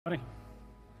Everybody,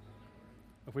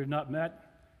 if we've not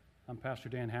met, I'm Pastor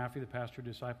Dan Haffey, the pastor of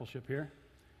discipleship here.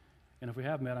 And if we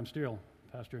have met, I'm still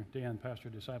Pastor Dan, pastor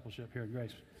of discipleship here at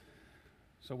Grace.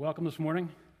 So welcome this morning.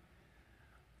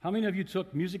 How many of you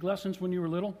took music lessons when you were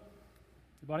little?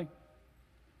 Anybody?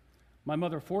 My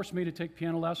mother forced me to take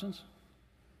piano lessons.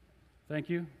 Thank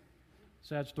you.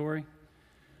 Sad story.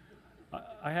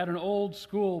 I had an old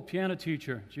school piano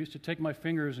teacher. She used to take my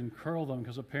fingers and curl them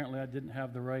because apparently I didn't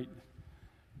have the right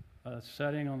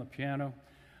setting on the piano.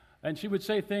 And she would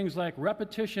say things like,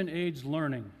 repetition aids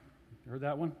learning. You heard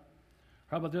that one?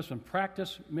 How about this one?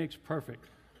 Practice makes perfect.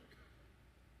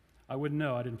 I wouldn't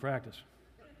know. I didn't practice.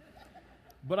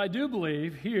 But I do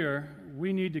believe here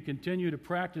we need to continue to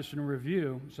practice and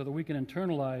review so that we can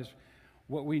internalize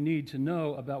what we need to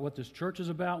know about what this church is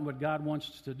about and what God wants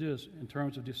us to do in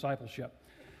terms of discipleship.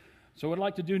 So what I'd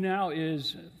like to do now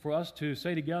is for us to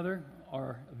say together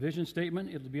our vision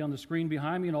statement. It'll be on the screen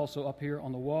behind me and also up here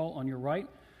on the wall on your right.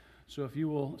 So if you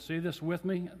will say this with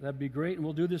me, that'd be great, and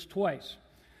we'll do this twice.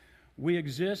 We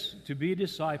exist to be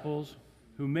disciples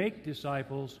who make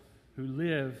disciples who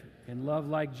live and love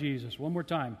like Jesus. One more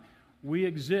time. We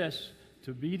exist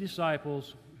to be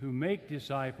disciples who make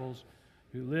disciples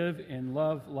who live and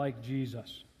love like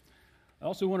Jesus. I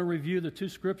also want to review the two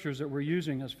scriptures that we're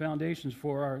using as foundations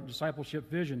for our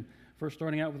discipleship vision. First,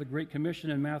 starting out with the Great Commission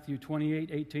in Matthew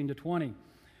 28:18-20.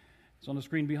 It's on the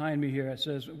screen behind me here. It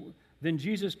says, Then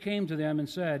Jesus came to them and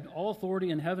said, All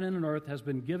authority in heaven and on earth has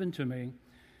been given to me.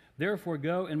 Therefore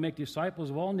go and make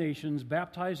disciples of all nations,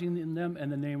 baptizing them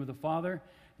in the name of the Father,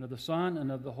 and of the Son,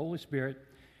 and of the Holy Spirit,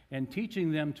 and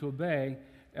teaching them to obey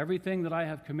everything that I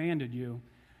have commanded you,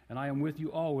 and I am with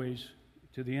you always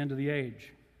to the end of the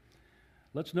age.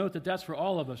 Let's note that that's for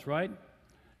all of us, right?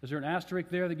 Is there an asterisk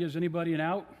there that gives anybody an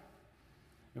out?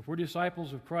 If we're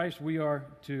disciples of Christ, we are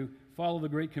to follow the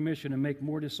Great Commission and make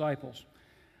more disciples.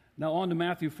 Now on to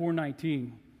Matthew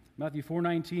 4:19. Matthew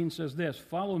 4:19 says this,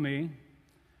 Follow me,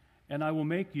 and I will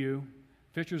make you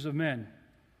fishers of men.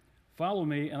 Follow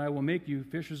me, and I will make you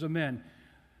fishers of men.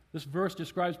 This verse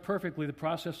describes perfectly the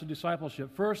process of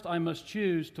discipleship. First, I must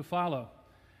choose to follow.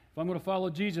 If I'm going to follow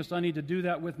Jesus, I need to do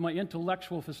that with my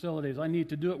intellectual facilities. I need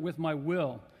to do it with my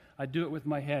will. I do it with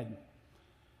my head.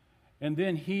 And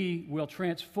then He will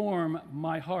transform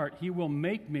my heart. He will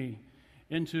make me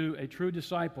into a true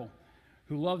disciple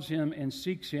who loves Him and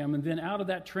seeks Him. And then out of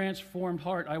that transformed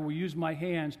heart, I will use my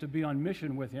hands to be on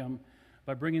mission with Him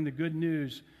by bringing the good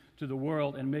news to the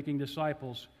world and making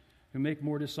disciples who make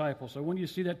more disciples. So when you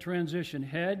see that transition,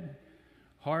 head,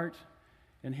 heart,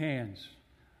 and hands,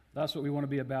 that's what we want to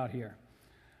be about here.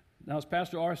 Now, as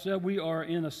Pastor R said, we are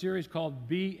in a series called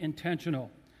Be Intentional.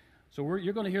 So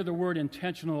you're going to hear the word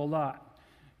intentional a lot.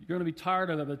 You're going to be tired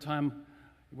of it by the time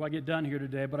I get done here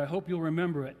today, but I hope you'll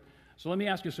remember it. So let me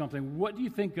ask you something. What do you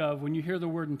think of when you hear the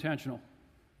word intentional?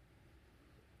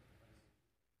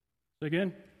 Say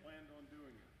again? Planned on doing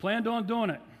it. Planned on doing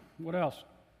it. What else?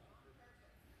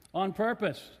 On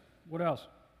purpose. What else?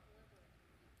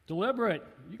 Deliberate.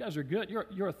 You guys are good.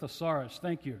 You're a thesaurus.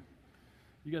 Thank you.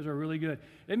 You guys are really good.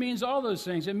 It means all those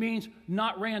things. It means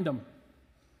not random.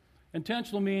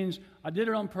 Intentional means I did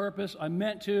it on purpose. I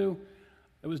meant to.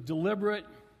 It was deliberate.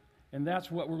 And that's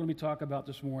what we're going to be talking about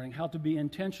this morning. How to be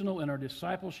intentional in our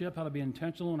discipleship, how to be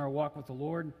intentional in our walk with the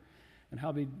Lord, and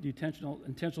how to be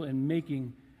intentional in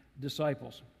making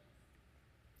disciples.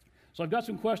 So I've got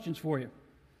some questions for you.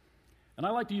 And I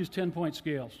like to use 10-point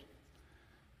scales.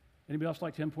 Anybody else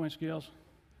like 10-point scales?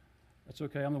 That's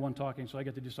okay. I'm the one talking, so I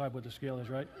get to decide what the scale is,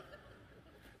 right?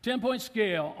 10-point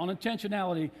scale on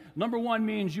intentionality. Number 1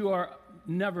 means you are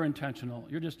never intentional.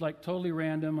 You're just like totally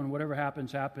random, and whatever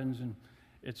happens, happens, and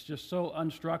it's just so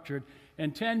unstructured.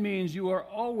 And 10 means you are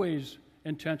always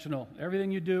intentional.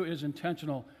 Everything you do is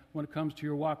intentional when it comes to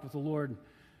your walk with the Lord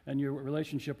and your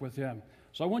relationship with Him.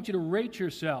 So I want you to rate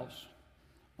yourselves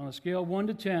on a scale of 1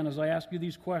 to 10 as I ask you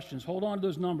these questions. Hold on to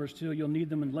those numbers till you'll need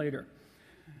them later.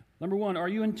 Number 1, are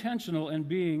you intentional in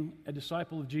being a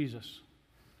disciple of Jesus?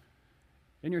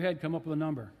 In your head, come up with a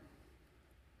number.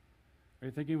 Are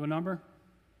you thinking of a number?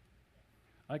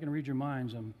 I can read your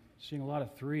minds. I'm seeing a lot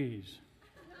of 3s.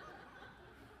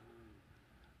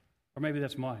 Or maybe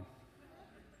that's mine.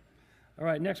 All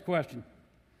right, next question.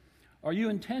 Are you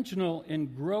intentional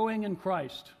in growing in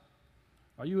Christ?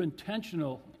 Are you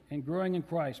intentional in growing in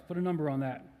Christ? Put a number on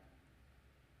that.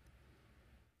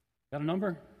 Got a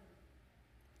number?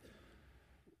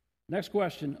 Next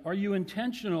question. Are you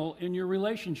intentional in your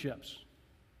relationships?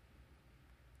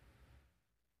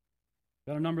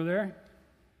 Got a number there?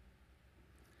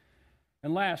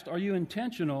 And last, are you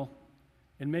intentional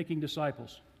in making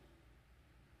disciples?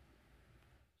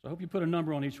 So I hope you put a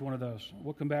number on each one of those.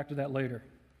 We'll come back to that later.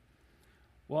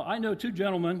 Well, I know two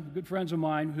gentlemen, good friends of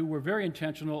mine, who were very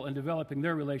intentional in developing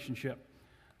their relationship.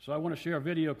 So I want to share a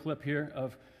video clip here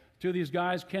of two of these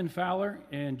guys, Ken Fowler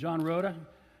and John Rhoda.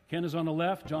 Ken is on the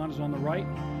left, John is on the right.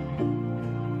 I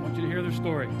want you to hear their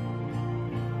story.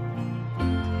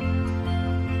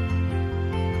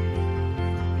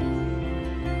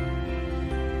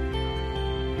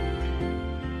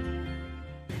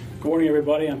 Good morning,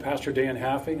 everybody. I'm Pastor Dan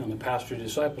Haffey. I'm the pastor of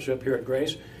discipleship here at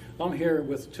Grace. I'm here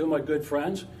with two of my good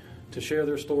friends to share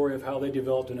their story of how they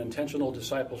developed an intentional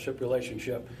discipleship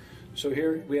relationship. So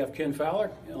here we have Ken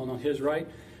Fowler, and on his right,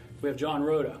 we have John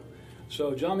Rhoda.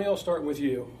 So John, may I start with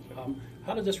you.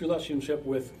 How did this relationship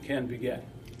with Ken begin?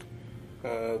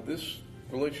 This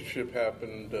relationship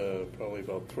happened probably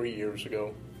about 3 years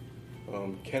ago.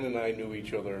 Ken and I knew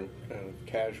each other kind of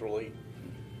casually.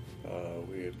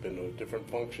 We had been to different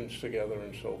functions together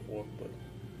and so forth,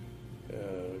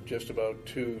 but just about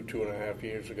two and a half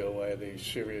years ago, I had a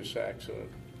serious accident,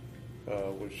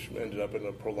 which ended up in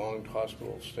a prolonged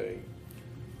hospital stay.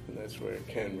 And that's where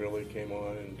Ken really came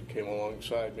on and came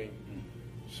alongside me,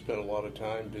 spent a lot of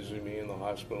time visiting me in the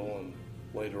hospital and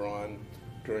later on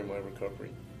during my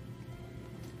recovery.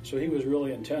 So he was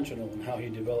really intentional in how he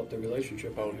developed the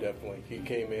relationship. Oh, definitely. He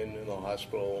came in the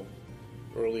hospital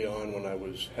early on when I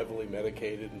was heavily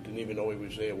medicated and didn't even know he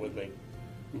was there with me.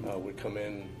 Would come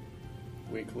in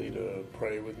weekly to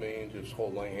pray with me and just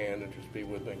hold my hand and just be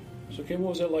with me. So Ken, what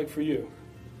was that like for you?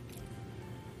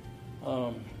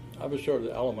 I was sort of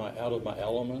out of my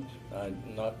element. I'm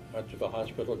not much of a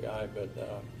hospital guy, but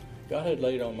God had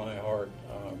laid on my heart.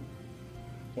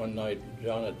 One night,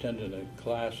 John attended a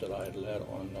class that I had led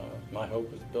on My Hope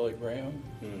with Billy Graham,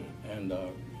 and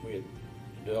we had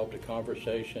developed a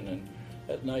conversation, and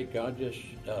that night God just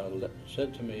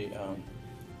said to me,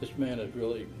 this man is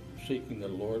really seeking the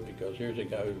Lord, because here's a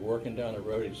guy who's working down the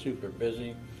road, he's super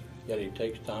busy, yet he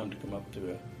takes time to come up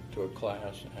to a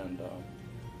class, and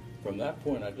from that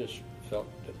point I just felt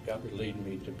that God would lead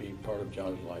me to be part of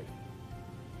John's life.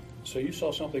 So you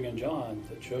saw something in John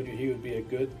that showed you he would be a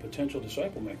good potential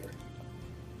disciple maker.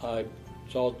 I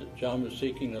saw that John was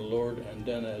seeking the Lord, and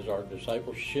then as our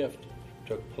disciple shift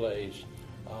took place,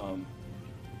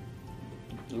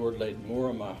 the Lord laid more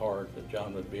on my heart that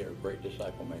John would be a great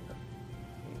disciple maker.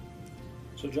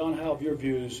 So John, how have your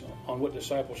views on what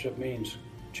discipleship means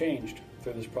changed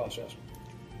through this process?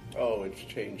 Oh, it's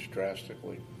changed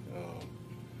drastically.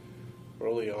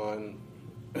 Early on,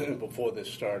 before this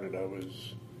started, I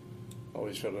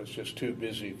always felt I was just too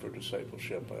busy for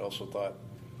discipleship. I also thought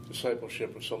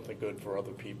discipleship was something good for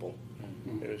other people.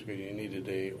 It was good. You needed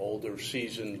a older,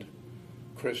 seasoned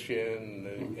Christian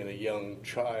and a young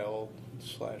child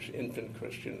 / infant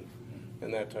Christian,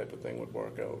 and that type of thing would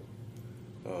work out.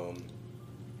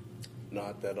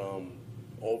 Not that I'm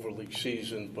overly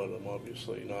seasoned, but I'm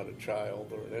obviously not a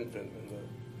child or an infant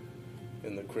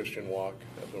in the Christian walk.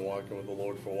 I've been walking with the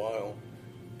Lord for a while,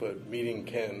 but meeting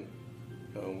Ken,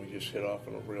 we just hit off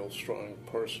in a real strong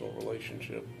personal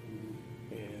relationship,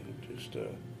 and just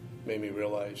made me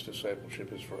realize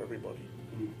discipleship is for everybody.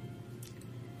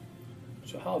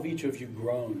 So how have each of you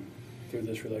grown through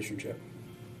this relationship?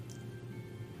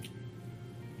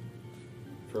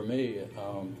 For me,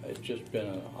 it's just been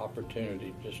an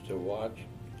opportunity just to watch.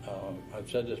 I've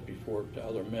said this before to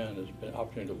other men. It's been an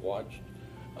opportunity to watch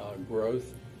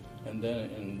growth. And then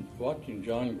in watching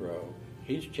John grow,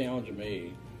 he's challenged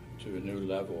me to a new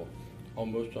level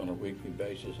almost on a weekly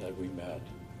basis as we met.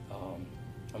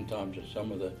 Sometimes just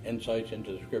some of the insights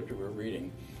into the scripture we're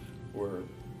reading were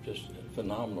just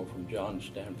phenomenal from John's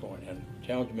standpoint, and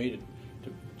challenged me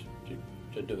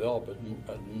to develop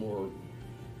a more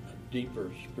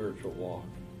deeper spiritual walk.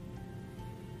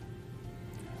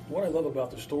 What I love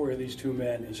about the story of these two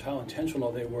men is how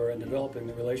intentional they were in developing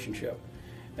the relationship,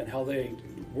 and how they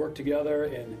worked together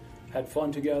and had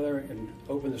fun together and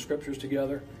opened the scriptures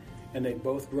together, and they've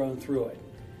both grown through it.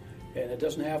 And it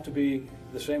doesn't have to be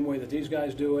the same way that these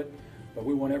guys do it, but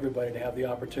we want everybody to have the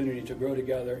opportunity to grow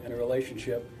together in a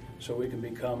relationship so we can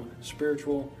become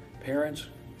spiritual parents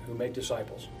who make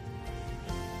disciples.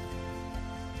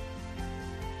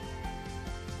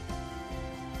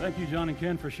 Thank you, John and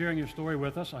Ken, for sharing your story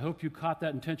with us. I hope you caught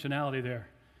that intentionality there.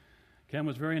 Ken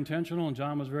was very intentional and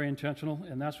John was very intentional,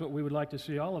 and that's what we would like to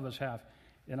see all of us have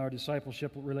in our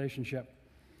discipleship relationship.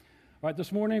 All right,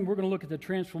 this morning we're going to look at the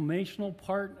transformational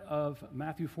part of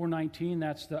Matthew 4:19.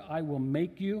 That's the I will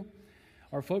make you.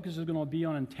 Our focus is going to be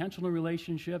on intentional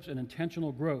relationships and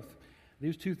intentional growth.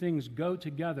 These two things go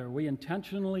together. We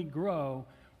intentionally grow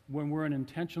when we're in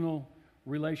intentional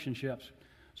relationships.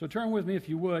 So turn with me, if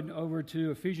you would, over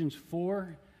to Ephesians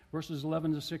 4, verses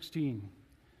 11 to 16.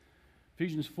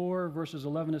 Ephesians 4, verses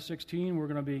 11 to 16. We're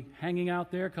going to be hanging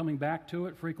out there, coming back to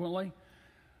it frequently.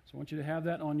 So I want you to have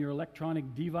that on your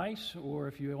electronic device, or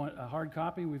if you want a hard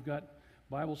copy, we've got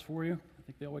Bibles for you. I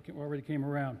think they already came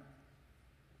around.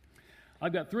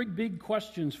 I've got 3 big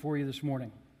questions for you this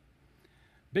morning.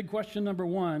 Big question number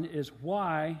 1 is,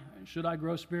 why should I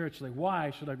grow spiritually?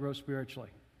 Why should I grow spiritually?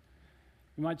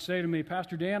 You might say to me,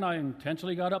 Pastor Dan, I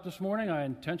intentionally got up this morning. I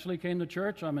intentionally came to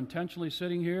church. I'm intentionally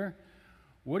sitting here.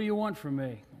 What do you want from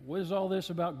me? What is all this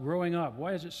about growing up?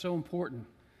 Why is it so important?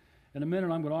 In a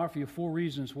minute, I'm going to offer you 4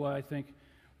 reasons why I think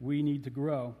we need to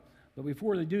grow. But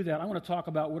before they do that, I want to talk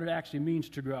about what it actually means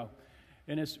to grow.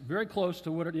 And it's very close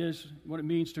to what it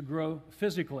means to grow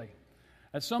physically.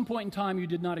 At some point in time, you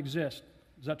did not exist.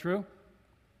 Is that true?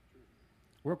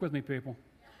 Work with me, people.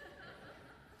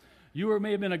 You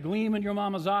may have been a gleam in your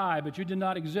mama's eye, but you did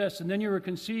not exist. And then you were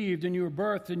conceived, and you were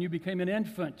birthed, and you became an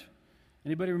infant.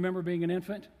 Anybody remember being an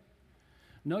infant?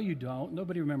 No, you don't.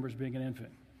 Nobody remembers being an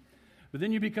infant. But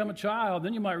then you become a child.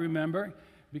 Then you might remember.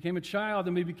 Became a child,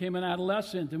 then we became an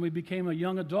adolescent, then we became a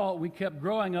young adult. We kept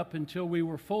growing up until we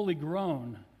were fully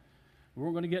grown. We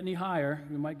weren't going to get any higher.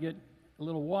 We might get a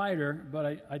little wider,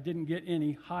 but I didn't get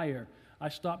any higher. I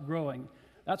stopped growing.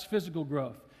 That's physical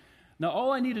growth. Now,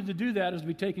 all I needed to do that is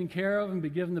be taken care of and be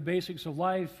given the basics of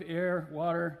life, air,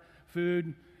 water,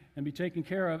 food, and be taken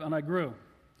care of, and I grew.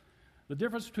 The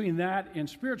difference between that and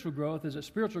spiritual growth is that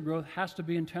spiritual growth has to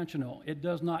be intentional. It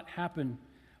does not happen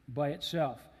by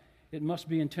itself. It must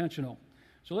be intentional.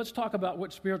 So let's talk about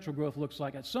what spiritual growth looks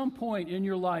like. At some point in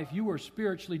your life, you were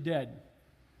spiritually dead.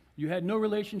 You had no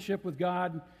relationship with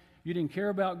God. You didn't care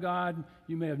about God.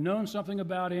 You may have known something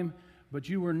about Him, but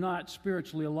you were not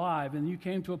spiritually alive. And you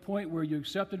came to a point where you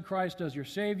accepted Christ as your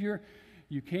Savior.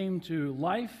 You came to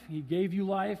life. He gave you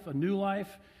life, a new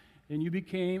life, and you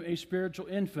became a spiritual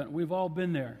infant. We've all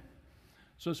been there.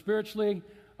 So spiritually,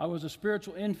 I was a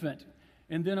spiritual infant.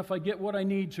 And then if I get what I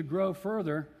need to grow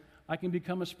further, I can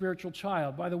become a spiritual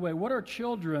child. By the way, what are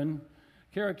children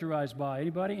characterized by?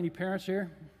 Anybody? Any parents here?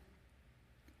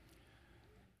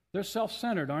 They're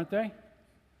self-centered, aren't they?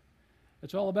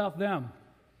 It's all about them.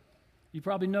 You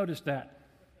probably noticed that.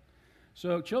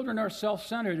 So children are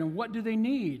self-centered, and what do they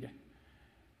need?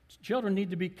 Children need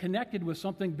to be connected with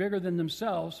something bigger than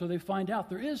themselves, so they find out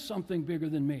there is something bigger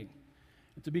than me.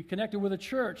 And to be connected with a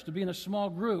church, to be in a small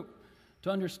group, to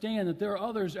understand that there are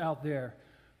others out there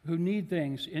who need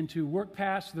things, and to work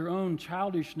past their own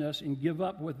childishness and give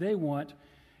up what they want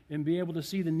and be able to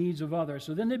see the needs of others.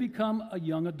 So then they become a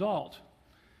young adult.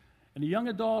 And a young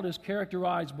adult is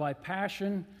characterized by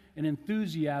passion and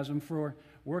enthusiasm for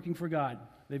working for God.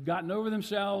 They've gotten over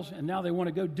themselves, and now they want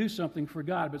to go do something for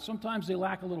God, but sometimes they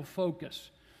lack a little focus.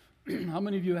 How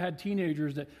many of you had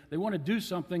teenagers that they want to do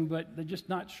something, but they're just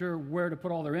not sure where to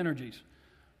put all their energies?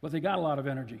 But they got a lot of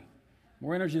energy,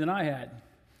 more energy than I had.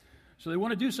 So they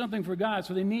want to do something for God,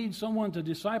 so they need someone to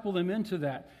disciple them into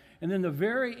that. And then the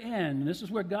very end, and this is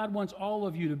where God wants all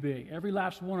of you to be, every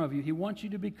last one of you, He wants you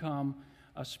to become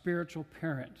a spiritual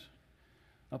parent.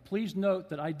 Now, please note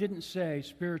that I didn't say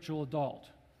spiritual adult.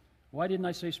 Why didn't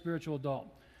I say spiritual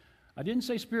adult? I didn't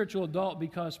say spiritual adult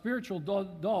because spiritual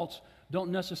adults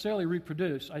don't necessarily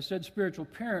reproduce. I said spiritual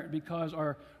parent because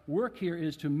our work here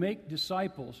is to make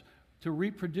disciples, to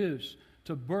reproduce,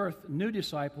 to birth new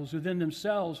disciples who then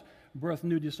themselves birth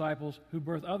new disciples who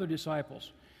birth other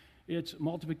disciples. It's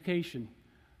multiplication,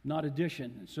 not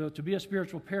addition. So to be a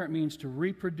spiritual parent means to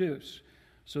reproduce.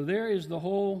 So there is the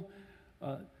whole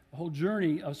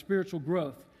journey of spiritual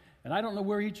growth. And I don't know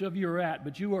where each of you are at,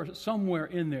 but you are somewhere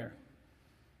in there.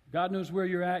 God knows where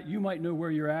you're at. You might know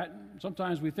where you're at.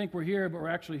 Sometimes we think we're here, but we're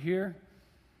actually here.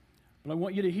 But I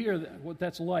want you to hear what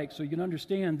that's like so you can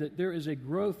understand that there is a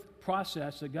growth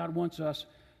process that God wants us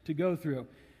to go through.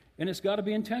 And it's got to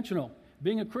be intentional.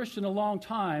 Being a Christian a long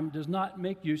time does not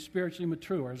make you spiritually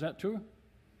mature. Is that true?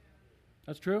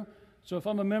 That's true? So if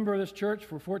I'm a member of this church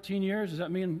for 14 years, does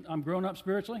that mean I'm grown up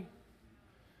spiritually?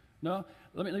 No?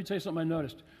 Let me tell you something I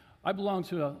noticed. I belong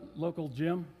to a local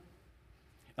gym,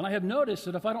 and I have noticed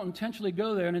that if I don't intentionally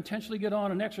go there and intentionally get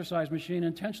on an exercise machine and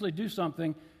intentionally do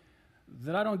something,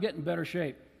 that I don't get in better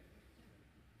shape.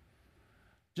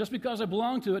 Just because I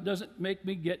belong to it doesn't make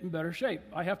me get in better shape.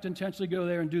 I have to intentionally go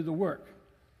there and do the work,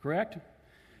 correct?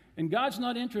 And God's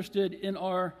not interested in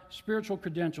our spiritual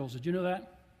credentials. Did you know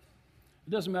that? It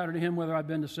doesn't matter to Him whether I've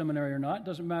been to seminary or not. It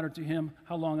doesn't matter to Him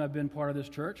how long I've been part of this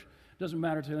church. It doesn't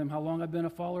matter to Him how long I've been a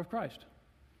follower of Christ.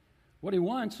 What He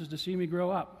wants is to see me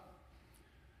grow up.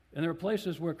 And there are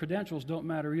places where credentials don't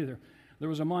matter either. There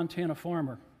was a Montana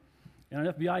farmer, and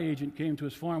an FBI agent came to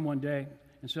his farm one day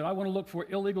and said, I want to look for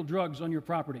illegal drugs on your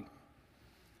property.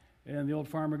 And the old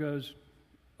farmer goes,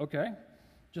 okay,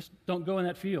 just don't go in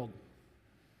that field.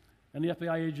 And the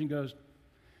FBI agent goes,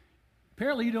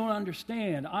 apparently you don't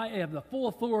understand. I have the full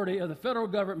authority of the federal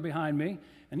government behind me.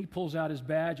 And he pulls out his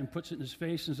badge and puts it in his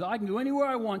face and says, I can go anywhere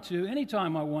I want to,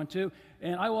 anytime I want to,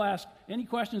 and I will ask any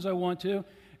questions I want to,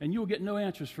 and you will get no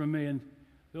answers from me. And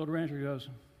the old rancher goes,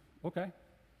 okay.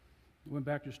 He went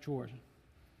back to his chores.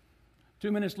 2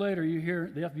 minutes later, you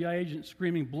hear the FBI agent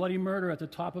screaming bloody murder at the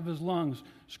top of his lungs,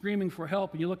 screaming for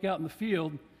help, and you look out in the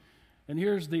field, and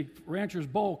here's the rancher's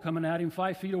bull coming at him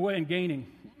 5 feet away and gaining.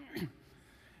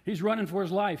 He's running for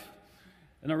his life.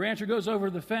 And the rancher goes over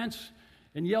the fence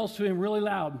and yells to him really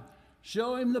loud,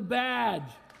 show him the badge!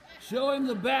 Show him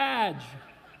the badge!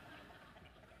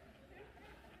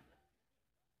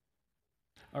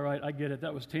 All right, I get it.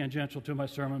 That was tangential to my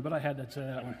sermon, but I had to say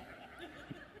that one.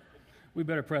 We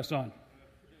better press on.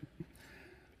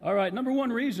 All right, number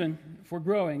one reason for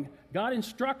growing. God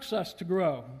instructs us to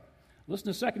grow.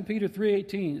 Listen to 2 Peter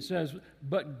 3:18. It says,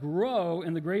 but grow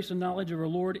in the grace and knowledge of our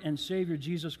Lord and Savior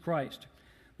Jesus Christ.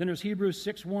 Then there's Hebrews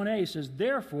 6:1a. It says,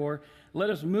 therefore, let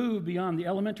us move beyond the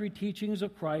elementary teachings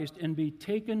of Christ and be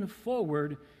taken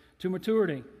forward to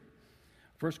maturity.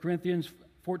 1 Corinthians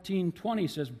 14:20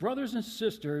 says, brothers and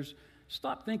sisters,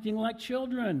 stop thinking like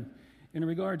children. In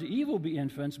regard to evil, be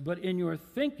infants, but in your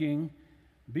thinking,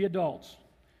 be adults.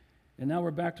 And now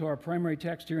we're back to our primary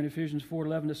text here in Ephesians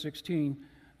 4:11-16.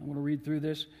 I want to read through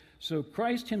this. So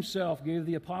Christ himself gave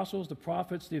the apostles, the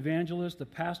prophets, the evangelists, the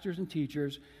pastors, and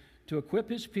teachers to equip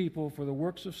his people for the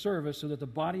works of service so that the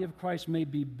body of Christ may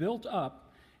be built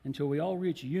up until we all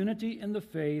reach unity in the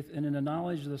faith and in the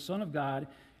knowledge of the Son of God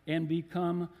and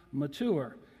become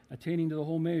mature, attaining to the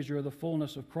whole measure of the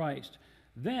fullness of Christ.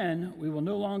 Then we will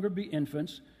no longer be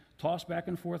infants, tossed back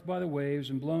and forth by the waves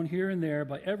and blown here and there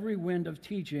by every wind of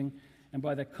teaching and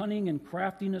by the cunning and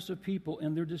craftiness of people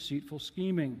in their deceitful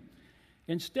scheming.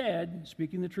 Instead,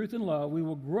 speaking the truth in love, we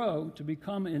will grow to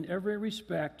become in every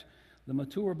respect the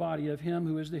mature body of him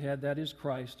who is the head, that is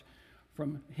Christ.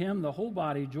 From him, the whole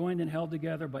body, joined and held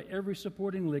together by every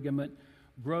supporting ligament,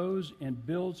 grows and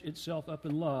builds itself up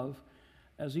in love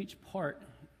as each part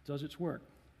does its work.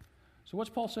 So what's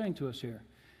Paul saying to us here?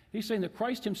 He's saying that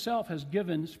Christ himself has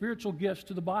given spiritual gifts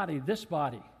to the body, this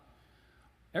body.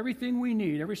 Everything we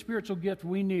need, every spiritual gift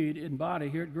we need in body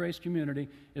here at Grace Community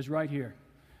is right here.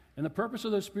 And the purpose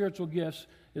of those spiritual gifts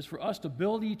is for us to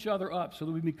build each other up so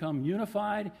that we become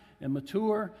unified and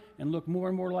mature and look more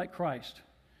and more like Christ.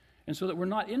 And so that we're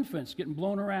not infants getting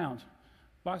blown around,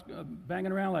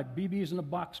 banging around like BBs in a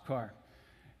boxcar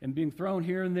and being thrown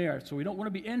here and there. So we don't want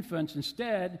to be infants.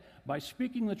 Instead, by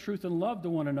speaking the truth in love to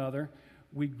one another,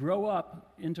 we grow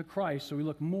up into Christ so we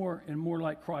look more and more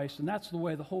like Christ. And that's the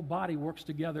way the whole body works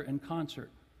together in concert.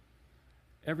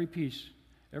 Every piece,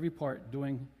 every part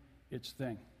doing its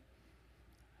thing.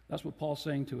 That's what Paul's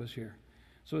saying to us here.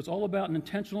 So it's all about an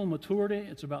intentional maturity.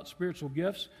 It's about spiritual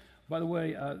gifts. By the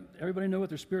way, everybody know what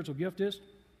their spiritual gift is?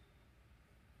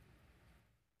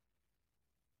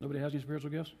 Nobody has any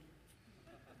spiritual gifts?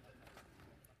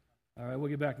 All right, we'll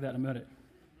get back to that in a minute.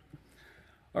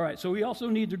 All right, so we also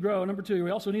need to grow. Number two, we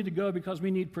also need to go because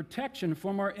we need protection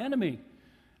from our enemy.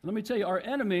 Let me tell you, our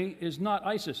enemy is not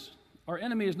ISIS. Our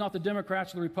enemy is not the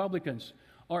Democrats or the Republicans.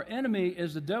 Our enemy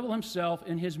is the devil himself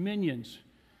and his minions.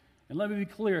 And let me be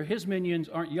clear, his minions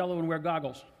aren't yellow and wear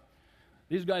goggles.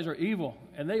 These guys are evil,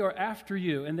 and they are after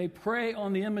you, and they prey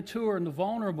on the immature and the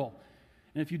vulnerable.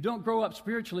 And if you don't grow up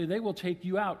spiritually, they will take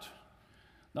you out.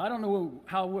 Now, I don't know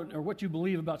what you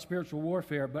believe about spiritual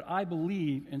warfare, but I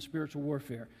believe in spiritual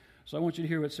warfare. So I want you to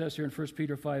hear what it says here in 1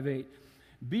 Peter 5:8.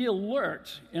 Be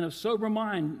alert and of sober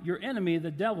mind. Your enemy,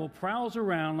 the devil, prowls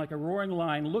around like a roaring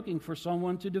lion looking for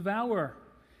someone to devour.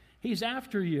 He's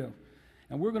after you.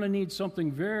 And we're going to need something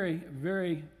very,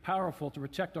 very powerful to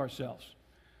protect ourselves.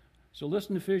 So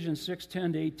listen to Ephesians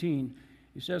 6:10-18.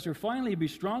 He says here, finally, be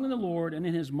strong in the Lord and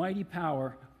in his mighty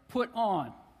power. Put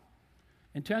on,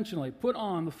 intentionally, put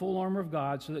on the full armor of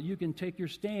God so that you can take your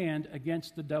stand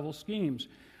against the devil's schemes.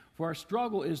 For our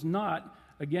struggle is not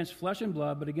against flesh and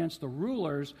blood, but against the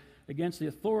rulers, against the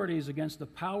authorities, against the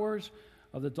powers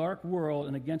of the dark world,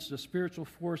 and against the spiritual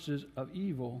forces of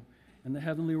evil in the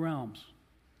heavenly realms.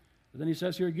 But then he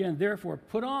says here again, therefore,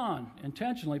 put on,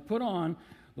 intentionally, put on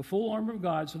the full armor of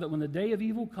God so that when the day of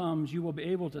evil comes, you will be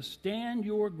able to stand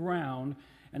your ground,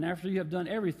 and after you have done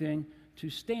everything, to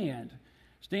stand.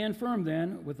 Stand firm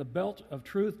then with the belt of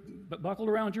truth buckled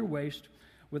around your waist,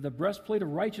 with the breastplate of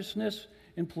righteousness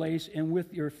in place, and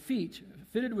with your feet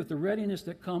fitted with the readiness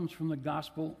that comes from the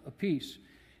gospel of peace.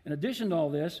 In addition to all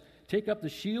this, take up the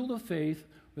shield of faith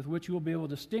with which you will be able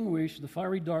to distinguish the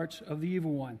fiery darts of the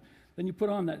evil one. Then you put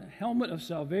on the helmet of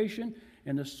salvation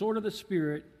and the sword of the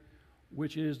Spirit,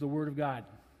 which is the Word of God.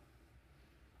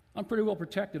 I'm pretty well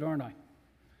protected, aren't I?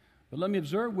 But let me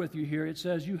observe with you here. It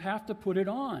says you have to put it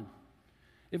on.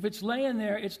 If it's laying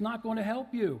there, it's not going to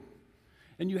help you.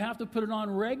 And you have to put it on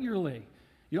regularly.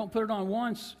 You don't put it on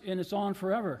once and it's on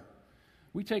forever.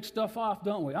 We take stuff off,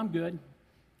 don't we? I'm good.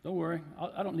 Don't worry.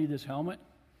 I don't need this helmet.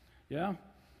 Yeah?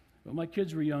 When my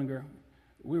kids were younger,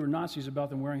 we were Nazis about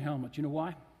them wearing helmets. You know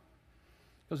why?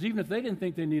 Because even if they didn't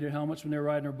think they needed helmets when they were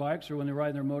riding their bikes or when they were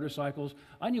riding their motorcycles,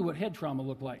 I knew what head trauma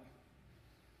looked like.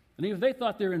 And even if they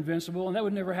thought they were invincible and that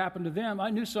would never happen to them, I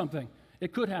knew something.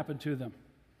 It could happen to them.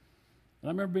 And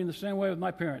I remember being the same way with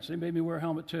my parents. They made me wear a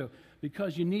helmet too,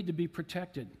 because you need to be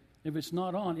protected. If it's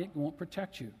not on, it won't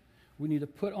protect you. We need to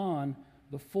put on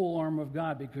the full armor of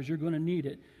God because you're going to need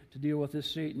it to deal with this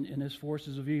Satan and his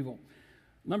forces of evil.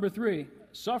 Number 3,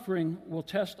 suffering will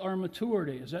test our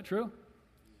maturity. Is that true?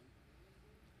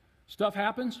 Stuff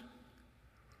happens?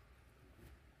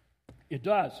 It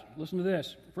does. Listen to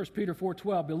this. 1 Peter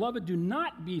 4:12. Beloved, do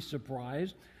not be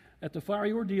surprised at the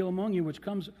fiery ordeal among you which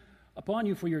comes upon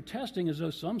you for your testing as though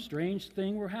some strange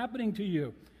thing were happening to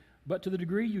you. But to the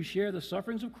degree you share the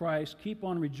sufferings of Christ, keep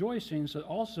on rejoicing, so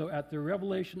also at the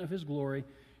revelation of his glory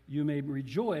you may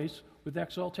rejoice with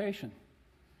exultation.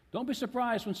 Don't be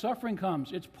surprised when suffering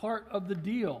comes. It's part of the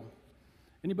deal.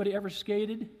 Anybody ever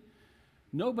skated?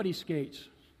 Nobody skates.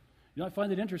 You know, I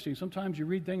find it interesting. Sometimes you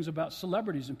read things about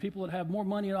celebrities and people that have more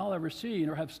money than I'll ever see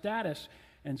or have status,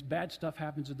 and bad stuff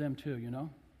happens to them too, you know?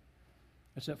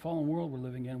 It's that fallen world we're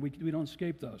living in. We don't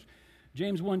escape those.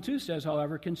 James 1:2 says,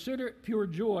 however, consider it pure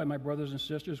joy, my brothers and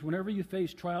sisters, whenever you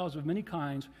face trials of many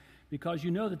kinds, because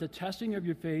you know that the testing of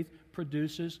your faith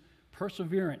produces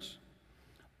perseverance.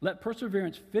 Let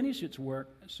perseverance finish its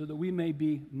work so that we may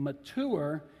be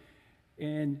mature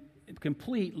and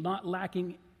complete, not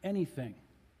lacking anything.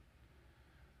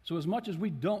 So as much as we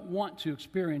don't want to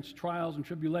experience trials and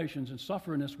tribulations and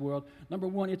suffer in this world, number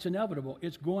one, it's inevitable.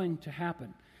 It's going to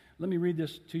happen. Let me read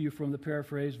this to you from the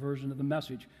paraphrased version of the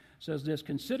Message. It says this,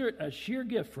 consider it a sheer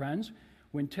gift, friends,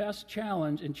 when tests,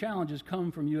 challenges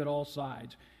come from you at all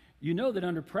sides. You know that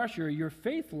under pressure, your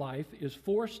faith life is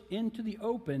forced into the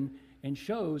open and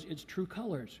shows its true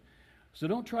colors. So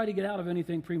don't try to get out of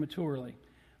anything prematurely.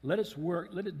 Let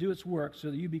it do its work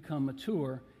so that you become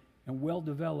mature and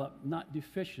well-developed, not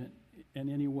deficient in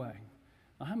any way.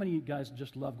 Now, how many of you guys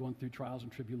just love going through trials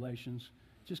and tribulations?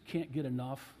 Just can't get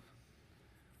enough?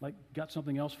 Like, got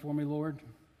something else for me, Lord?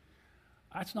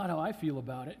 That's not how I feel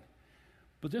about it.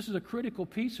 But this is a critical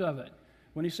piece of it.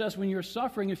 When he says when you're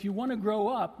suffering, if you want to grow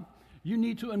up, you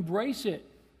need to embrace it.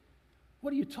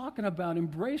 What are you talking about?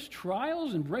 Embrace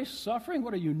trials? Embrace suffering?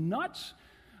 What are you, nuts?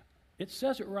 It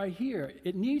says it right here.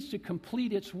 It needs to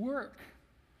complete its work.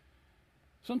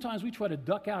 Sometimes we try to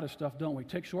duck out of stuff, don't we?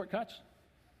 Take shortcuts.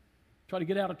 Try to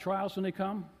get out of trials when they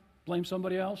come. Blame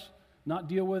somebody else. Not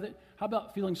deal with it. How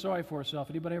about feeling sorry for yourself?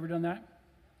 Anybody ever done that?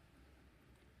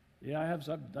 Yeah, I have.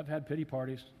 I've had pity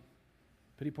parties.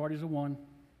 Pity parties of one.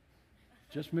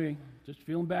 Just me. Just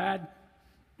feeling bad.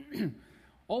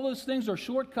 All those things are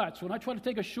shortcuts. When I try to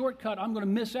take a shortcut, I'm going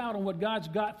to miss out on what God's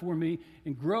got for me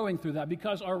in growing through that,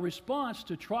 because our response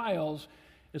to trials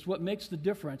is what makes the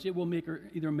difference. It will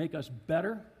either make us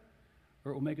better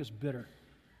or it will make us bitter.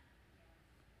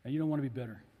 And you don't want to be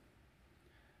bitter.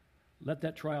 Let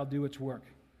that trial do its work.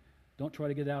 Don't try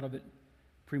to get out of it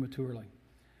prematurely.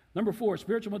 Number 4,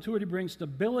 spiritual maturity brings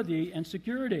stability and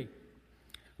security.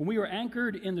 When we are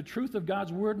anchored in the truth of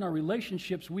God's word in our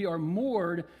relationships, we are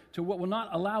moored to what will not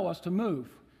allow us to move.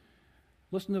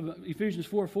 Listen to Ephesians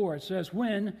 4:4. It says,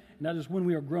 and that is when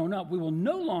we are grown up, we will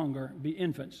no longer be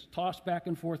infants, tossed back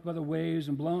and forth by the waves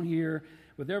and blown here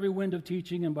with every wind of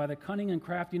teaching and by the cunning and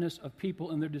craftiness of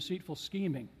people in their deceitful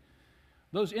scheming.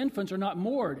 Those infants are not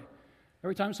moored.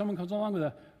 Every time someone comes along with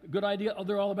a good idea,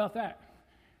 they're all about that.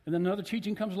 And then another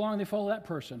teaching comes along, and they follow that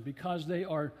person because they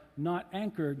are not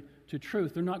anchored to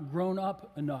truth. They're not grown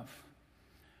up enough.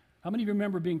 How many of you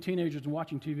remember being teenagers and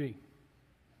watching TV?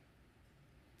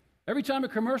 Every time a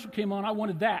commercial came on, I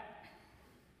wanted that.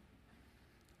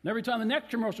 And every time the next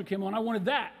commercial came on, I wanted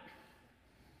that.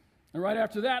 And right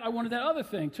after that, I wanted that other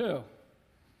thing too.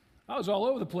 I was all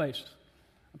over the place.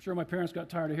 I'm sure my parents got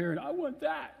tired of hearing, I want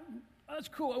that. That's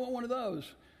cool, I want one of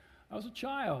those. I was a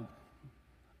child.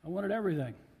 I wanted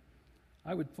everything.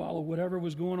 I would follow whatever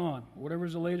was going on, whatever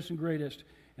is the latest and greatest.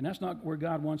 And that's not where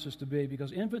God wants us to be,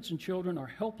 because infants and children are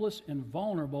helpless and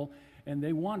vulnerable, and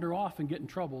they wander off and get in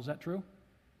trouble. Is that true?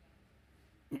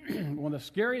 One of the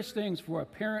scariest things for a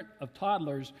parent of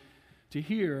toddlers to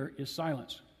hear is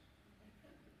silence.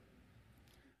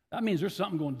 that means there's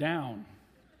something going down.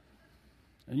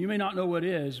 And you may not know what it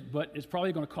is, but it's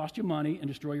probably going to cost you money and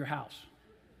destroy your house.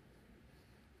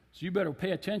 So you better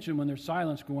pay attention when there's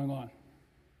silence going on.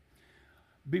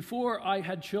 Before I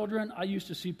had children, I used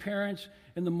to see parents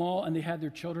in the mall and they had their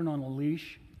children on a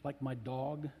leash, like my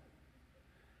dog.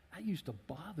 That used to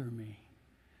bother me.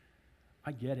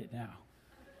 I get it now.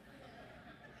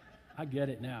 I get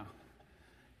it now.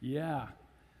 Yeah.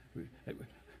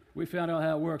 We found out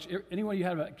how it works. Anyone you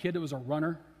had a kid that was a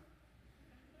runner?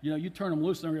 You know, you turn them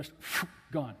loose and they're just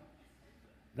gone.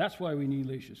 That's why we need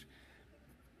leashes.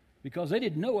 Because they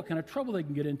didn't know what kind of trouble they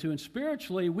can get into. And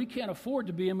spiritually, we can't afford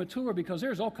to be immature because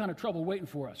there's all kind of trouble waiting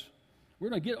for us. We're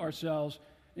going to get ourselves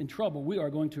in trouble. We are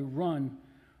going to run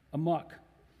amok.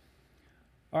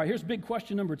 All right, here's big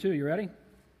question number 2. You ready?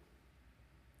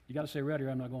 You got to say ready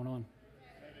or I'm not going on.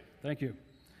 Thank you.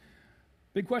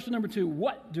 Big question number 2.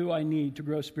 What do I need to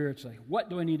grow spiritually? What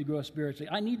do I need to grow spiritually?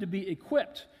 I need to be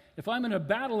equipped. If I'm in a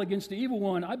battle against the evil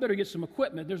one, I better get some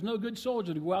equipment. There's no good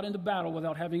soldier to go out into battle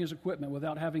without having his equipment,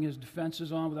 without having his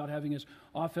defenses on, without having his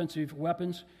offensive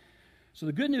weapons. So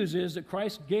the good news is that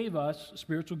Christ gave us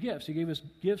spiritual gifts. He gave us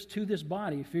gifts to this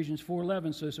body. Ephesians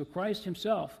 4:11 says, so Christ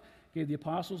himself gave the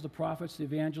apostles, the prophets, the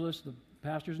evangelists, the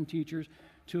pastors and teachers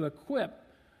to equip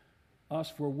us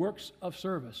for works of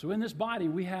service. So in this body,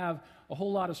 we have a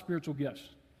whole lot of spiritual gifts.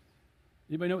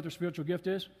 Anybody know what their spiritual gift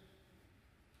is?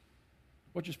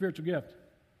 What's your spiritual gift?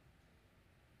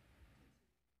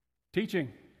 Teaching.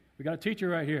 We got a teacher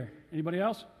right here. Anybody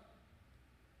else?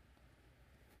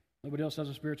 Nobody else has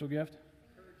a spiritual gift?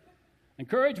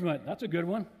 Encouragement. That's a good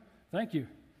one. Thank you.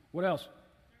 What else?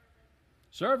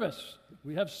 Service.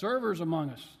 We have servers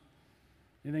among us.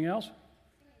 Anything else?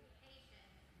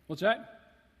 What's that?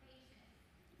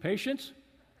 Patience?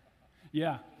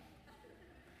 Yeah.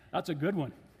 That's a good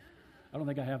one. I don't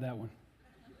think I have that one.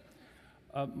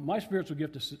 My spiritual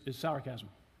gift is sarcasm.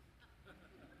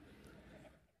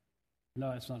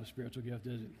 No, it's not a spiritual gift,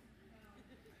 is it?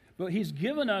 But he's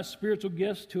given us spiritual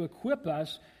gifts to equip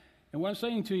us. And what I'm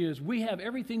saying to you is we have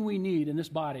everything we need in this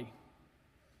body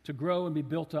to grow and be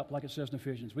built up, like it says in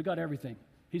Ephesians. We got everything.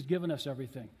 He's given us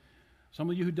everything. Some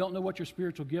of you who don't know what your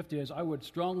spiritual gift is, I would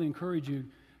strongly encourage you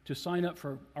to sign up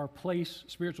for our PLACE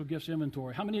Spiritual Gifts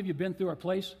Inventory. How many of you have been through our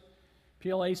PLACE?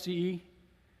 P-L-A-C-E?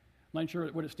 I'm not sure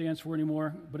what it stands for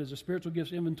anymore, but as a spiritual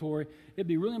gifts inventory, it'd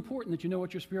be really important that you know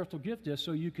what your spiritual gift is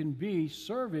so you can be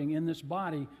serving in this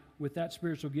body with that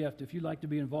spiritual gift. If you'd like to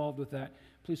be involved with that,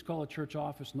 please call a church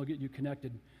office and they'll get you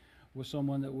connected with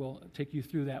someone that will take you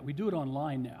through that. We do it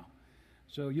online now,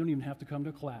 so you don't even have to come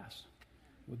to class.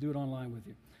 We'll do it online with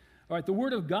you. All right, the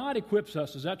Word of God equips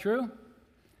us. Is that true?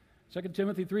 2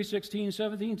 Timothy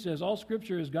 3:16-17 says, all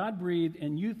Scripture is God-breathed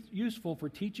and useful for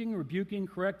teaching, rebuking,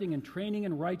 correcting, and training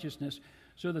in righteousness,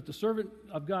 so that the servant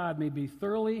of God may be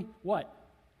thoroughly, what?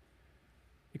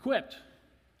 Equipped.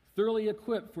 Thoroughly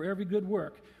equipped for every good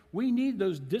work. We need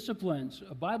those disciplines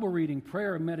of Bible reading,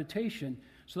 prayer, and meditation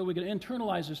so that we can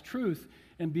internalize this truth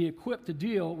and be equipped to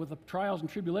deal with the trials and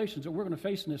tribulations that we're going to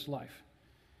face in this life.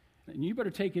 And you better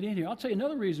take it in here. I'll tell you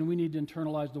another reason we need to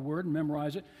internalize the Word and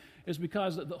memorize it is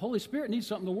because the Holy Spirit needs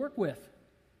something to work with.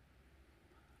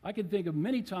 I can think of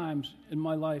many times in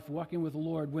my life walking with the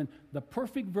Lord when the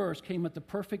perfect verse came at the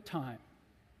perfect time.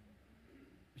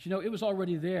 But you know, it was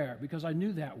already there because I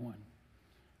knew that one.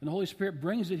 And the Holy Spirit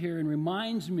brings it here and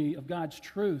reminds me of God's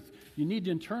truth. You need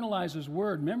to internalize His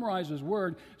Word, memorize His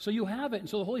Word, so you have it, and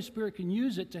so the Holy Spirit can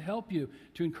use it to help you,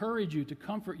 to encourage you, to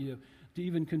comfort you, to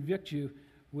even convict you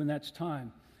when that's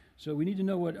time. So we need to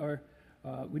know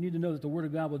we need to know that the Word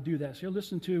of God will do that. So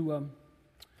listen to,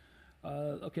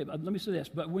 let me say this.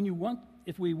 But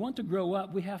if we want to grow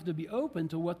up, we have to be open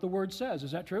to what the Word says.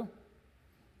 Is that true?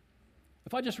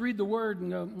 If I just read the Word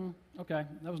and go, okay,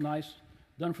 that was nice,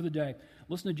 done for the day.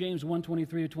 Listen to James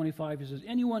 1:23-25. He says,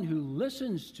 anyone who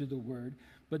listens to the Word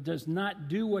but does not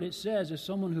do what it says is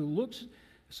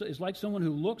like someone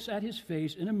who looks at his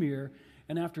face in a mirror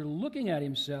and after looking at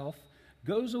himself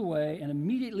goes away and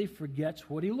immediately forgets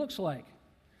what he looks like.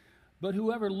 But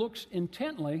whoever looks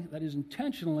intently, that is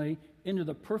intentionally, into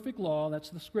the perfect law, that's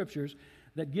the Scriptures,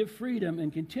 that give freedom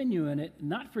and continue in it,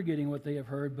 not forgetting what they have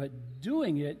heard, but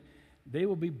doing it, they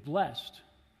will be blessed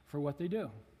for what they do.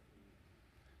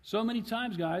 So many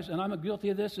times, guys, and I'm guilty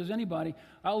of this as anybody,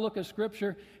 I'll look at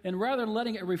Scripture, and rather than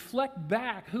letting it reflect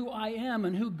back who I am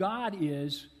and who God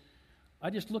is, I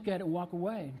just look at it and walk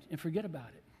away and forget about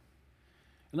it.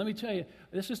 And let me tell you,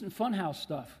 this isn't funhouse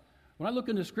stuff. When I look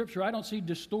into Scripture, I don't see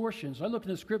distortions. I look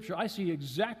into Scripture, I see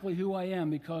exactly who I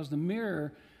am because the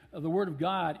mirror of the Word of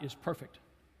God is perfect.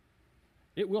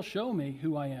 It will show me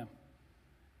who I am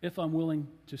if I'm willing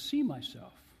to see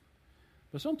myself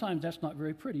But sometimes that's not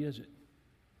very pretty, is it?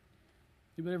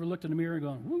 Anybody ever looked in the mirror and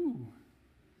gone, woo,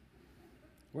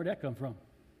 where'd that come from?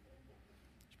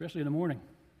 Especially in the morning.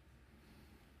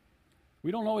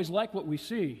 We don't always like what we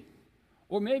see.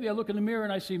 Or maybe I look in the mirror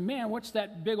and I see, man, what's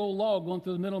that big old log going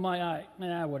through the middle of my eye?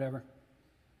 Whatever.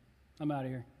 I'm out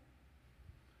of here.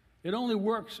 It only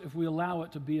works if we allow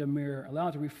it to be a mirror, allow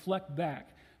it to reflect back.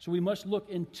 So we must look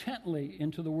intently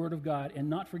into the Word of God and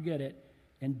not forget it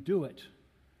and do it,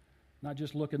 not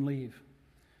just look and leave.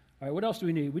 All right, what else do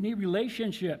we need? We need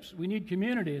relationships. We need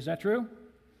community. Is that true?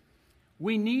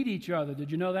 We need each other.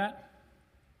 Did you know that?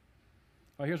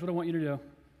 All right, here's what I want you to do.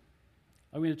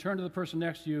 I want you to turn to the person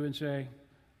next to you and say,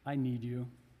 I need you.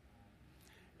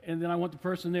 And then I want the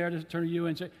person there to turn to you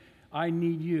and say, I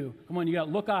need you. Come on, you got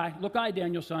look eye,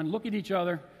 Daniel, son. Look at each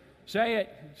other. Say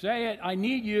it. I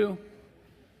need you.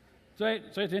 Say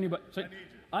it to anybody. Say,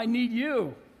 I need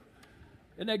you.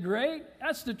 Isn't that great?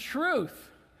 That's the truth.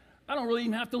 I don't really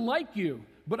even have to like you,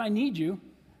 but I need you.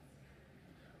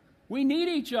 We need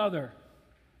each other.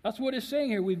 That's what it's saying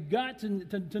here. We've got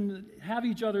to have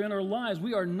each other in our lives.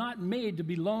 We are not made to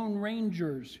be lone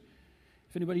rangers,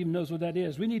 if anybody even knows what that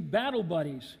is. We need battle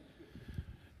buddies.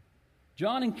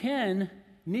 John and Ken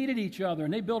needed each other,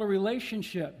 and they built a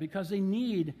relationship because they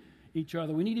need each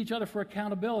other. We need each other for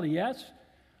accountability, yes?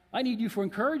 I need you for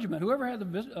encouragement. Whoever had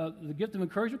the gift of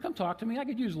encouragement, come talk to me. I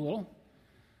could use a little.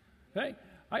 Okay?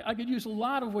 I could use a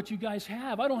lot of what you guys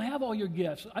have. I don't have all your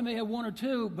gifts. I may have one or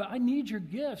two, but I need your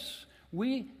gifts.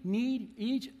 We need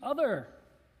each other,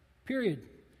 period.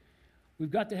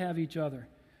 We've got to have each other.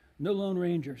 No lone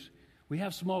rangers. We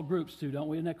have small groups too, don't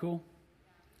we? Isn't that cool?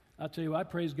 I'll tell you, I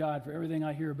praise God for everything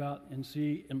I hear about and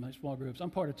see in my small groups.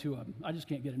 I'm part of 2 of them. I just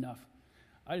can't get enough.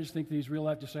 I just think these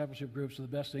real-life discipleship groups are the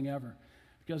best thing ever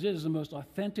because it is the most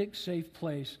authentic, safe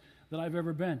place that I've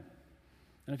ever been.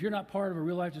 And if you're not part of a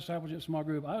real-life discipleship small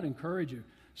group, I would encourage you.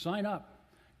 Sign up.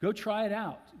 Go try it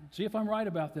out. See if I'm right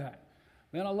about that.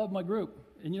 Man, I love my group.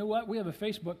 And you know what? We have a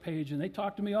Facebook page, and they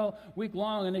talk to me all week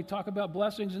long, and they talk about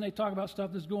blessings, and they talk about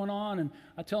stuff that's going on, and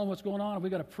I tell them what's going on. If we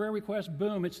got a prayer request,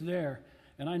 boom, it's there.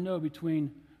 And I know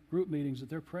between group meetings that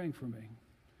they're praying for me,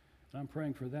 and I'm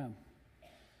praying for them.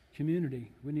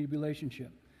 Community. We need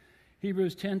relationship.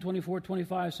 Hebrews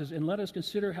 10:24-25 says, and let us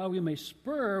consider how we may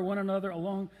spur one another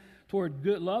along toward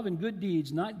good love and good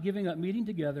deeds, not giving up meeting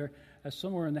together as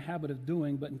some are in the habit of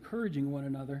doing, but encouraging one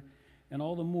another, and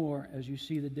all the more as you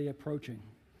see the day approaching.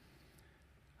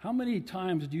 How many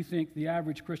times do you think the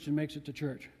average Christian makes it to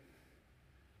church?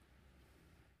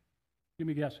 Give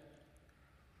me a guess.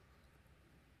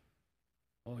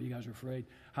 Oh, you guys are afraid.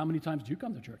 How many times do you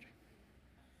come to church?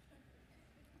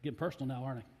 Getting personal now,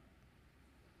 aren't I?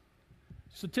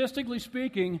 Statistically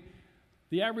speaking,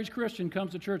 the average Christian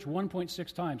comes to church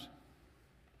 1.6 times.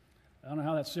 I don't know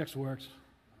how that 6 works.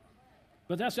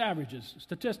 But that's averages,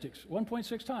 statistics,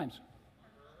 1.6 times.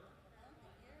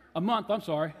 A month, I'm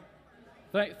sorry.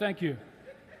 Thank you.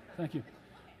 Thank you.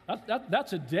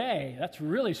 That's a day. That's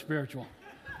really spiritual.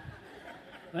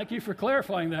 Thank you for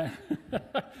clarifying that.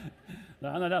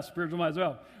 No, that's spiritual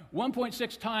myself.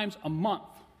 1.6 times a month.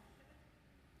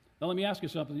 Now, let me ask you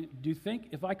something. Do you think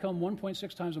if I come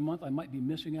 1.6 times a month, I might be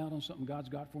missing out on something God's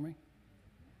got for me?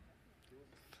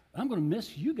 I'm going to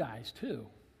miss you guys, too.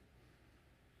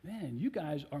 Man, you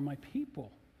guys are my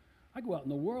people. I go out in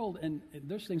the world, and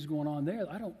there's things going on there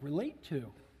that I don't relate to.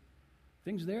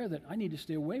 Things there that I need to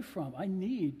stay away from. I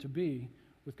need to be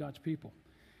with God's people.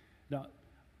 Now,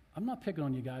 I'm not picking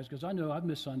on you guys because I know I've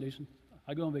missed Sundays.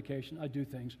 I go on vacation. I do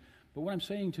things. But what I'm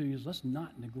saying to you is let's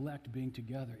not neglect being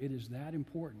together. It is that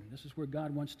important. This is where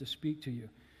God wants to speak to you.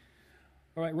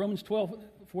 All right, Romans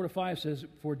 12:4-5 says,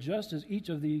 for just as each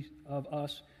of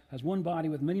us has one body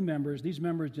with many members, these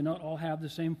members do not all have the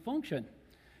same function.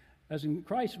 As in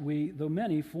Christ, we, though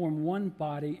many, form one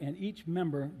body, and each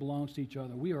member belongs to each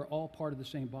other. We are all part of the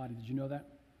same body. Did you know that?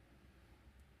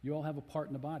 You all have a part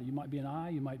in the body. You might be an eye,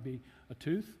 you might be a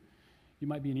tooth, you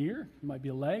might be an ear, you might be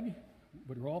a leg,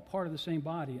 but we're all part of the same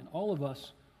body, and all of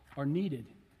us are needed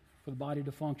for the body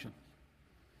to function.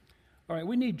 All right,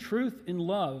 we need truth in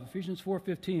love. Ephesians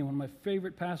 4:15, one of my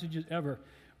favorite passages ever.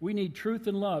 We need truth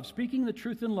in love. Speaking the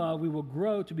truth in love, we will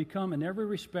grow to become in every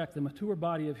respect the mature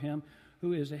body of Him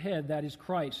who is the head, that is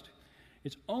Christ.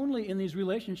 It's only in these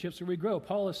relationships that we grow.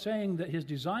 Paul is saying that his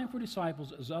design for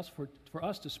disciples is for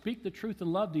us to speak the truth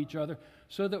in love to each other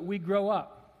so that we grow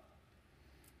up.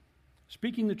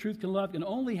 Speaking the truth in love can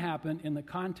only happen in the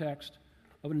context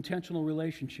of an intentional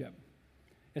relationship.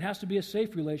 It has to be a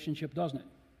safe relationship, doesn't it?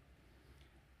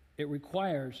 It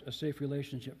requires a safe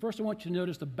relationship. First, I want you to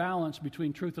notice the balance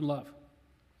between truth and love.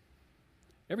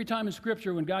 Every time in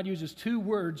Scripture when God uses two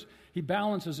words, he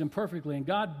balances them perfectly. And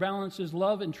God balances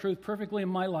love and truth perfectly in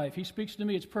my life. He speaks to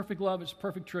me, it's perfect love, it's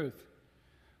perfect truth.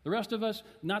 The rest of us,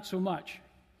 not so much.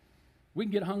 We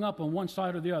can get hung up on one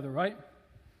side or the other, right?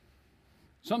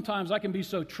 Sometimes I can be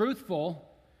so truthful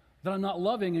that I'm not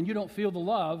loving and you don't feel the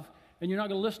love and you're not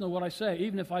going to listen to what I say,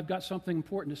 even if I've got something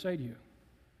important to say to you.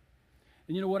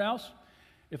 And you know what else?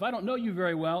 If I don't know you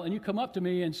very well and you come up to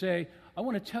me and say, I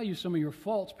want to tell you some of your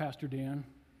faults, Pastor Dan,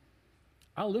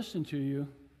 I'll listen to you,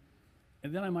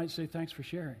 and then I might say, thanks for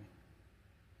sharing.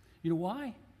 You know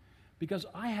why? Because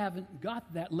I haven't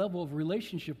got that level of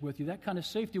relationship with you, that kind of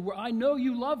safety where I know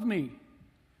you love me.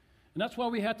 And that's why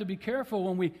we have to be careful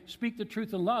when we speak the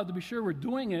truth in love, to be sure we're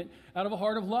doing it out of a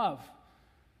heart of love,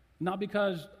 not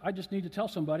because I just need to tell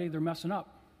somebody they're messing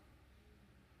up.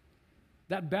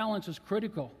 That balance is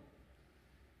critical.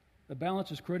 The balance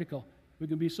is critical. We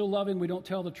can be so loving we don't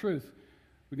tell the truth.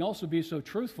 We can also be so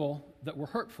truthful that we're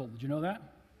hurtful. Did you know that?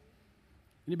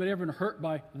 Anybody ever been hurt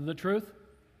by the truth?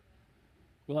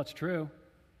 Well, that's true.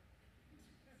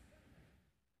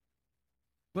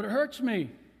 But it hurts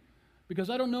me because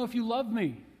I don't know if you love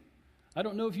me. I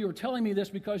don't know if you are telling me this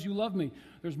because you love me.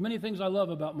 There's many things I love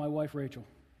about my wife, Rachel.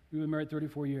 We've been married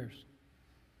 34 years.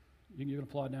 You can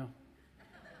applaud now.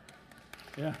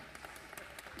 Yeah.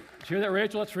 Did you hear that,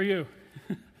 Rachel? That's for you.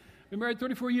 Been married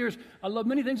 34 years. I love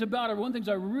many things about her. One of the things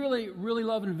I really, really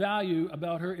love and value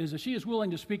about her is that she is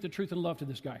willing to speak the truth and love to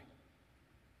this guy.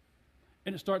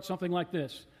 And it starts something like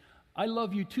this. I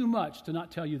love you too much to not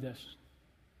tell you this.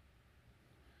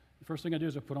 The first thing I do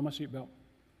is I put on my seatbelt.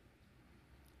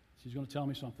 She's going to tell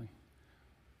me something.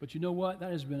 But you know what?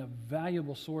 That has been a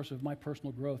valuable source of my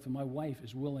personal growth, and my wife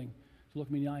is willing to look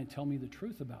me in the eye and tell me the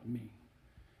truth about me.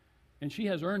 And she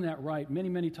has earned that right many,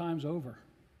 many times over.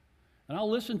 And I'll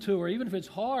listen to her, even if it's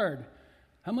hard.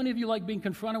 How many of you like being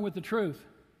confronted with the truth?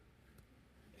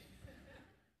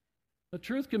 The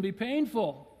truth can be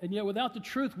painful, and yet without the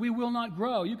truth, we will not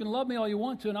grow. You can love me all you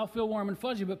want to, and I'll feel warm and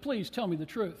fuzzy, but please tell me the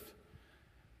truth.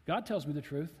 God tells me the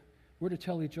truth. We're to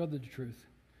tell each other the truth.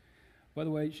 By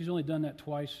the way, she's only done that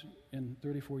twice in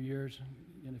 34 years,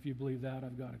 and if you believe that,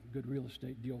 I've got a good real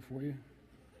estate deal for you.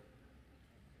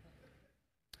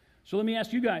 So let me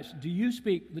ask you guys, do you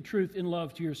speak the truth in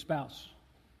love to your spouse,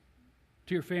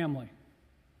 to your family,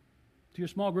 to your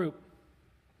small group?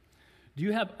 Do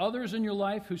you have others in your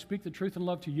life who speak the truth in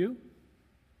love to you? Do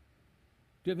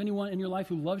you have anyone in your life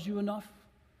who loves you enough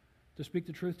to speak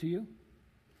the truth to you?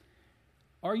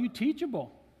 Are you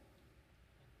teachable?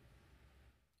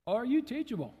 Are you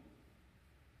teachable?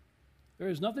 There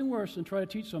is nothing worse than trying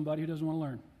to teach somebody who doesn't want to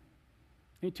learn.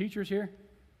 Any teachers here?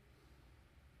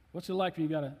 What's it like when you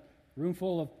got a room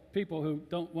full of people who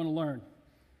don't want to learn?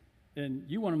 And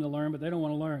you want them to learn, but they don't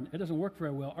want to learn. It doesn't work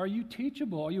very well. Are you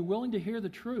teachable? Are you willing to hear the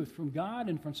truth from God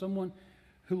and from someone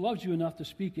who loves you enough to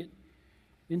speak it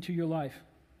into your life?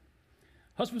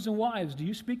 Husbands and wives, do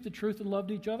you speak the truth and love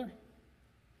to each other?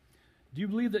 Do you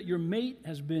believe that your mate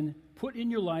has been put in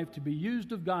your life to be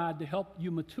used of God to help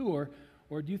you mature,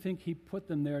 or do you think he put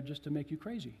them there just to make you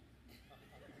crazy?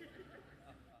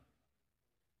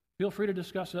 Feel free to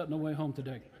discuss that on the way home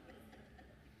today.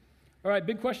 All right,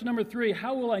 big question number 3.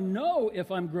 How will I know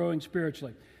if I'm growing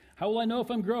spiritually? How will I know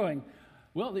if I'm growing?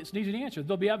 Well, it's an easy answer.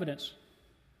 There'll be evidence.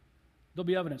 There'll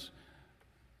be evidence.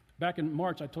 Back in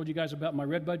March, I told you guys about my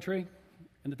redbud tree.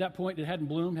 And at that point, it hadn't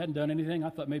bloomed, hadn't done anything.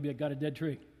 I thought maybe I got a dead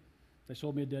tree. They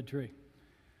sold me a dead tree.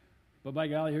 But by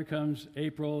golly, here comes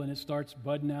April, and it starts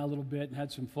budding out a little bit and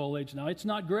had some foliage. Now, it's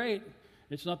not great.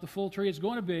 It's not the full tree it's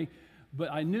going to be. But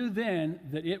I knew then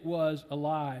that it was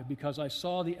alive because I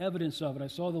saw the evidence of it. I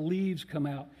saw the leaves come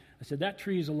out. I said, that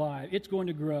tree is alive. It's going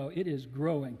to grow. It is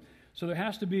growing. So there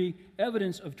has to be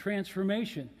evidence of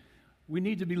transformation. We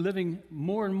need to be living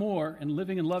more and more and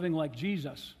living and loving like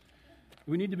Jesus.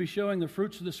 We need to be showing the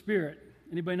fruits of the Spirit.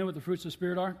 Anybody know what the fruits of the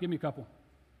Spirit are? Give me a couple.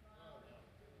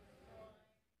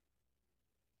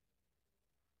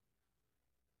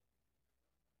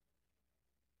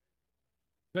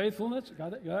 Faithfulness,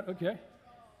 got it, okay.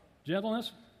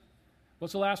 Gentleness.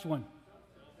 What's the last one?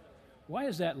 Why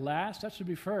is that last? That should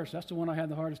be first. That's the one I had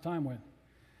the hardest time with.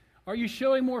 Are you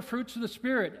showing more fruits of the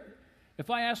Spirit? If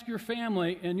I ask your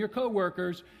family and your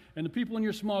coworkers and the people in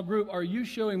your small group, are you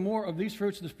showing more of these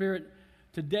fruits of the Spirit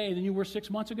today than you were 6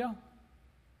 months ago?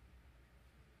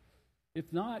 If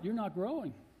not, you're not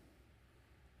growing.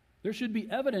 There should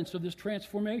be evidence of this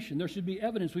transformation. There should be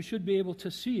evidence. We should be able to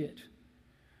see it.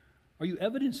 Are you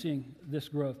evidencing this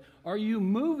growth? Are you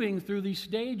moving through these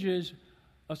stages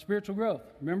of spiritual growth?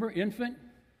 Remember, infant,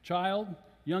 child,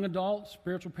 young adult,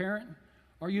 spiritual parent.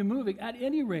 Are you moving at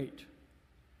any rate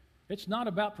It's not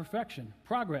about perfection.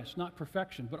 Progress, not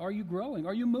perfection. But are you growing?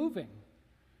 Are you moving?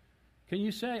 Can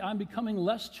you say, I'm becoming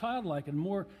less childlike and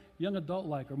more young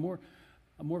adult-like, or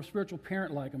more spiritual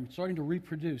parent-like? I'm starting to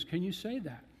reproduce. Can you say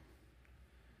that?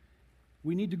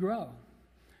 We need to grow.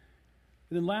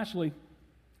 And then lastly,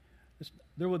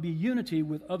 there will be unity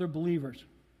with other believers.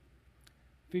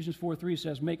 Ephesians 4:3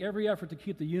 says, make every effort to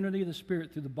keep the unity of the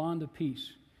Spirit through the bond of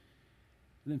peace.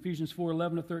 And then Ephesians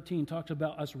 4:11-13 talks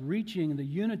about us reaching the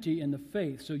unity in the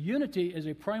faith. So unity is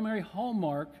a primary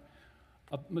hallmark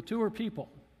of mature people,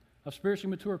 of spiritually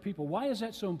mature people. Why is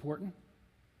that so important?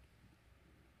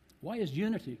 Why is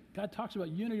unity? God talks about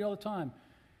unity all the time.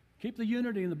 Keep the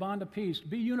unity in the bond of peace.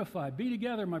 Be unified. Be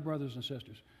together, my brothers and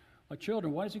sisters. My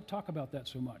children, why does he talk about that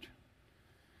so much?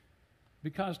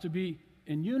 Because to be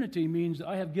in unity means that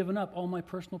I have given up all my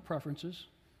personal preferences,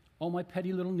 all my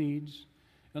petty little needs,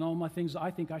 and all my things that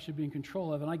I think I should be in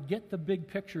control of. And I get the big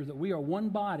picture that we are one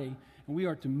body, and we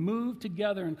are to move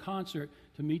together in concert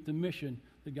to meet the mission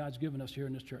that God's given us here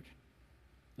in this church.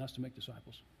 And that's to make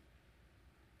disciples.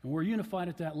 And we're unified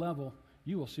at that level,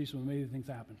 you will see some amazing things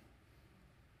happen.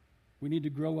 We need to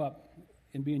grow up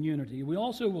and be in unity. We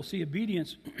also will see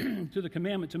obedience to the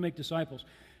commandment to make disciples.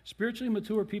 Spiritually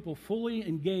mature people fully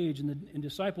engage in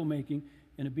disciple making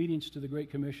and obedience to the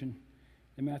Great Commission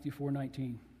in Matthew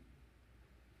 4:19.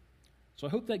 So I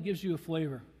hope that gives you a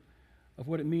flavor of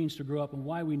what it means to grow up and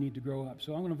why we need to grow up.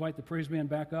 So I'm going to invite the praise band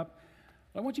back up.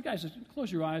 I want you guys to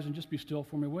close your eyes and just be still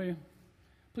for me, will you?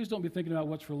 Please don't be thinking about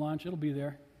what's for lunch. It'll be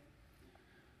there.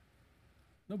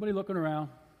 Nobody looking around.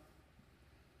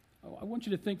 I want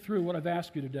you to think through what I've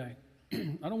asked you today.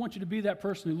 I don't want you to be that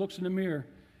person who looks in the mirror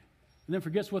and then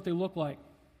forgets what they look like.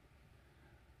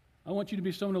 I want you to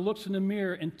be someone who looks in the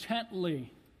mirror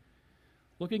intently,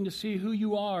 looking to see who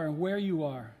you are and where you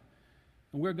are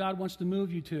and where God wants to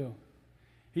move you to.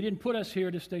 He didn't put us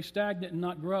here to stay stagnant and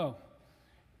not grow.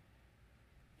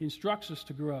 He instructs us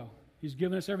to grow. He's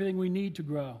given us everything we need to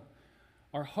grow.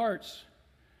 Our hearts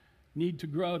need to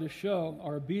grow to show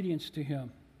our obedience to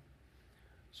Him.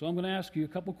 So I'm going to ask you a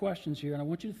couple questions here, and I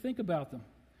want you to think about them.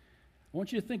 I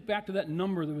want you to think back to that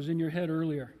number that was in your head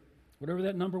earlier, whatever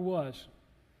that number was.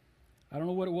 I don't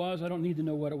know what it was. I don't need to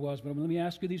know what it was, but let me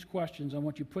ask you these questions. I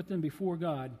want you to put them before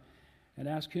God and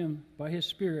ask Him by His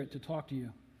Spirit to talk to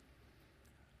you.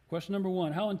 Question number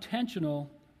one, how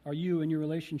intentional are you in your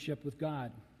relationship with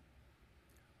God?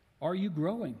 Are you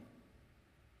growing?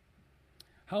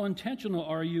 How intentional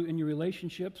are you in your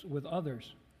relationships with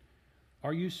others?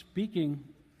 Are you speaking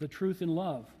the truth in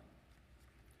love?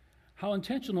 How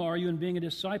intentional are you in being a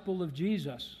disciple of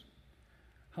Jesus?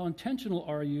 How intentional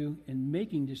are you in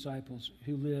making disciples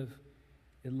who live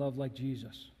in love like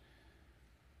Jesus?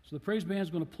 So the praise band is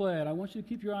going to play it. I want you to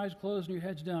keep your eyes closed and your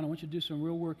heads down. I want you to do some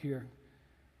real work here.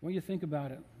 I want you to think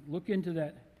about it. Look into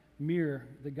that mirror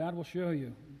that God will show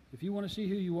you. If you want to see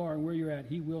who you are and where you're at,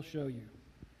 He will show you.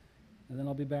 And then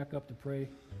I'll be back up to pray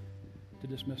to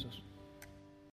dismiss us.